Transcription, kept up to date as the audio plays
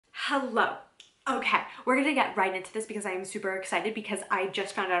Hello. Okay, we're gonna get right into this because I am super excited because I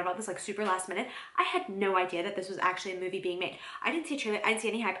just found out about this like super last minute. I had no idea that this was actually a movie being made. I didn't see a trailer, I didn't see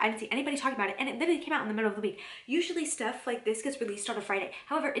any hype, I didn't see anybody talking about it, and it literally came out in the middle of the week. Usually stuff like this gets released on a Friday.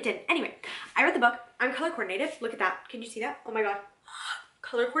 However, it didn't. Anyway, I read the book. I'm color coordinated. Look at that. Can you see that? Oh my god.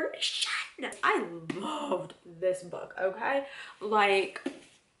 Color coordination. I loved this book, okay? Like,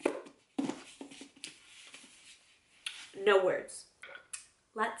 no words.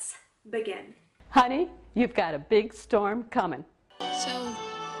 Let's begin. Honey, you've got a big storm coming. So,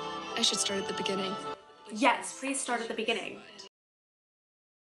 I should start at the beginning. Yes, please start at the beginning.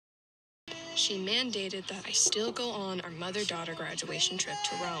 She mandated that I still go on our mother-daughter graduation trip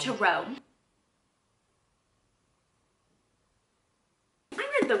to Rome. To Rome. I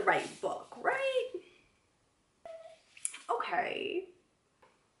read the right book, right? Okay.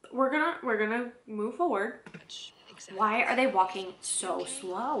 We're gonna move forward. Exactly. Why are they walking so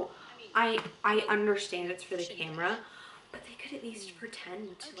slow? I understand it's for the camera, but they could at least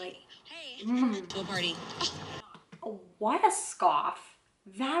pretend to like. To a party. Oh, what a scoff!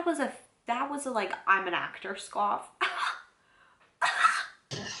 That was a like I'm an actor scoff.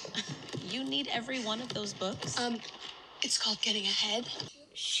 You need every one of those books? It's called Getting Ahead.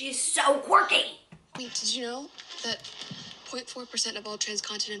 She's so quirky. Wait, did you know that 0.4% of all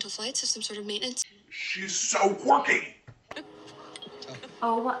transcontinental flights have some sort of maintenance? She's so quirky.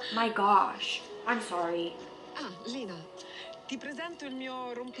 Oh my gosh. I'm sorry. Ah, Lina, ti presento il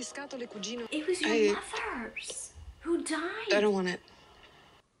mio rompiscatole cugino. It was your mother's who died. I don't want it.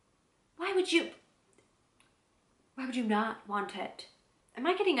 Why would you not want it? Am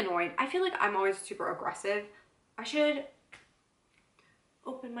I getting annoyed? I feel like I'm always super aggressive. I should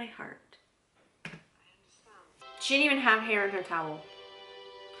open my heart. She didn't even have hair in her towel.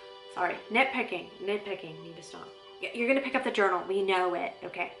 Sorry, nitpicking, need to stop. You're gonna pick up the journal, we know it,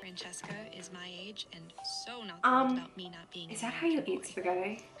 okay? Francesca is my age and so not thrilled about me not being. Is that how you eat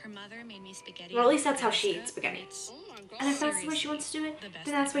spaghetti? Her mother made me spaghetti. Well, at least that's how she eats spaghetti. It's And if that's the way she wants to do it,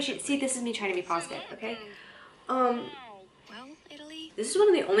 then that's why she. See, this is me trying to be positive, okay? well, Italy. This is one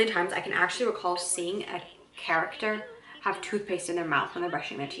of the only times I can actually recall seeing a character have toothpaste in their mouth when they're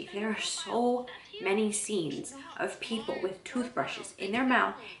brushing their teeth. There are so many scenes of people with toothbrushes in their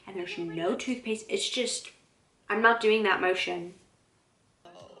mouth and there's no toothpaste. It's just, I'm not doing that motion. I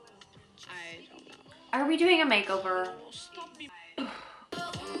don't know. Are we doing a makeover?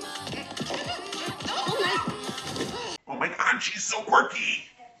 Oh my god, she's so quirky.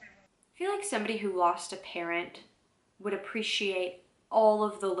 I feel like somebody who lost a parent would appreciate all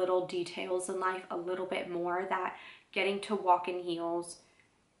of the little details in life a little bit more, that getting to walk in heels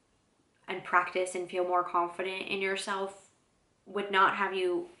and practice and feel more confident in yourself would not have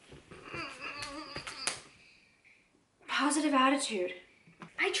you. Positive attitude.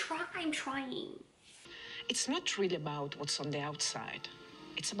 I'm trying. It's not really about what's on the outside.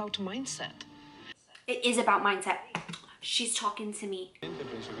 It's about mindset. It is about mindset. She's talking to me.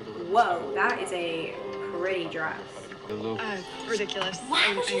 Whoa, that is a pretty dress. Ridiculous.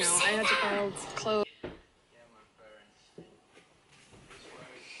 Why would you know. say I had to that? borrow clothes.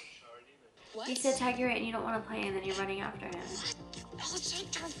 What? He said tag you're it and you don't want to play and then you're running after him.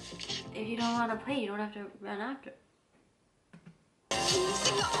 If you don't want to play, you don't have to run after. I'm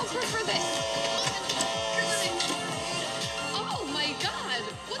missing the offer for this. Oh my god!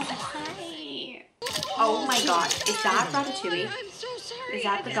 What the Hi. Oh my god, is that Ratatouille? I'm so sorry. Is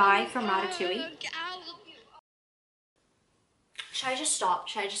that the guy from Ratatouille? Should I just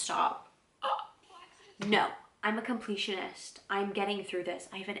stop? No, I'm a completionist. I'm getting through this.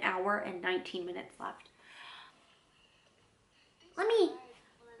 I have an hour and 19 minutes left. Let me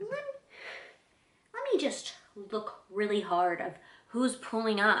just look really hard of who's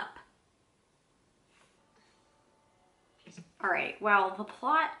pulling up. All right, well, the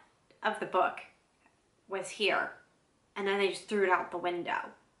plot of the book was here, and then they just threw it out the window.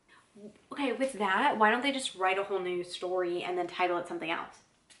 Okay, with that, why don't they just write a whole new story and then title it something else?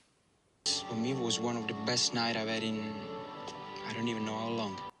 For me, it was one of the best nights I've had in, I don't even know how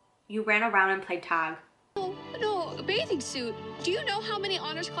long. You ran around and played tag. No, a bathing suit. Do you know how many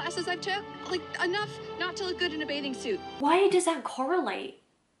honors classes I've took? Like, enough not to look good in a bathing suit. Why does that correlate?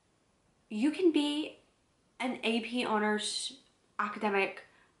 You can be an AP honors academic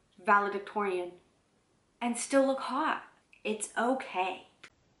valedictorian and still look hot. It's okay.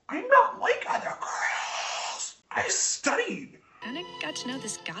 I'm not like other girls. I studied. And I got to know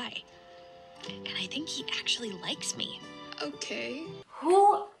this guy, and I think he actually likes me. Okay.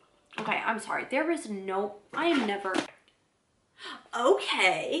 Who? Okay, I'm sorry. There is no, I am never.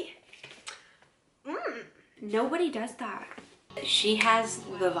 Okay. Nobody does that. She has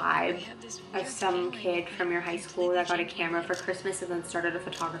the vibe of some kid from your high school that got a camera for Christmas and then started a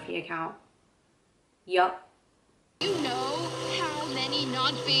photography account. Yup. You know how many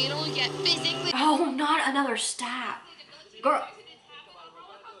non-fatal yet physically... Oh, not another stab. Girl.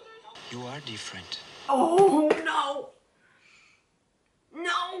 You are different. Oh, no.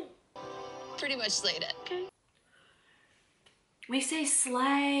 No. Pretty much slayed it. Okay. We say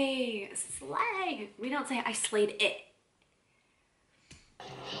slay. Slay. We don't say I slayed it.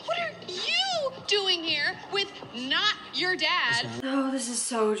 What are you doing here with not your dad? Oh, this is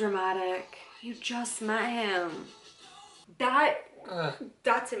so dramatic. You just met him.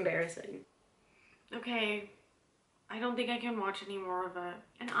 That's embarrassing. Okay. I don't think I can watch any more of it.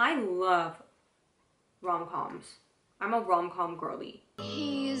 And I love rom-coms. I'm a rom-com girly.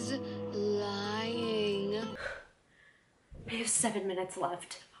 He's lying. I have 7 minutes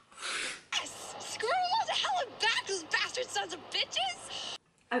left. Yes! Screw all the hell and back, those bastard sons of bitches!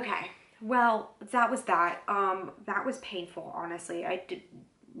 Okay, well, that was that. That was painful, honestly. I did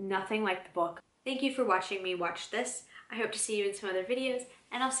nothing like the book. Thank you for watching me watch this. I hope to see you in some other videos,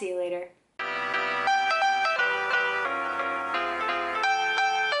 and I'll see you later.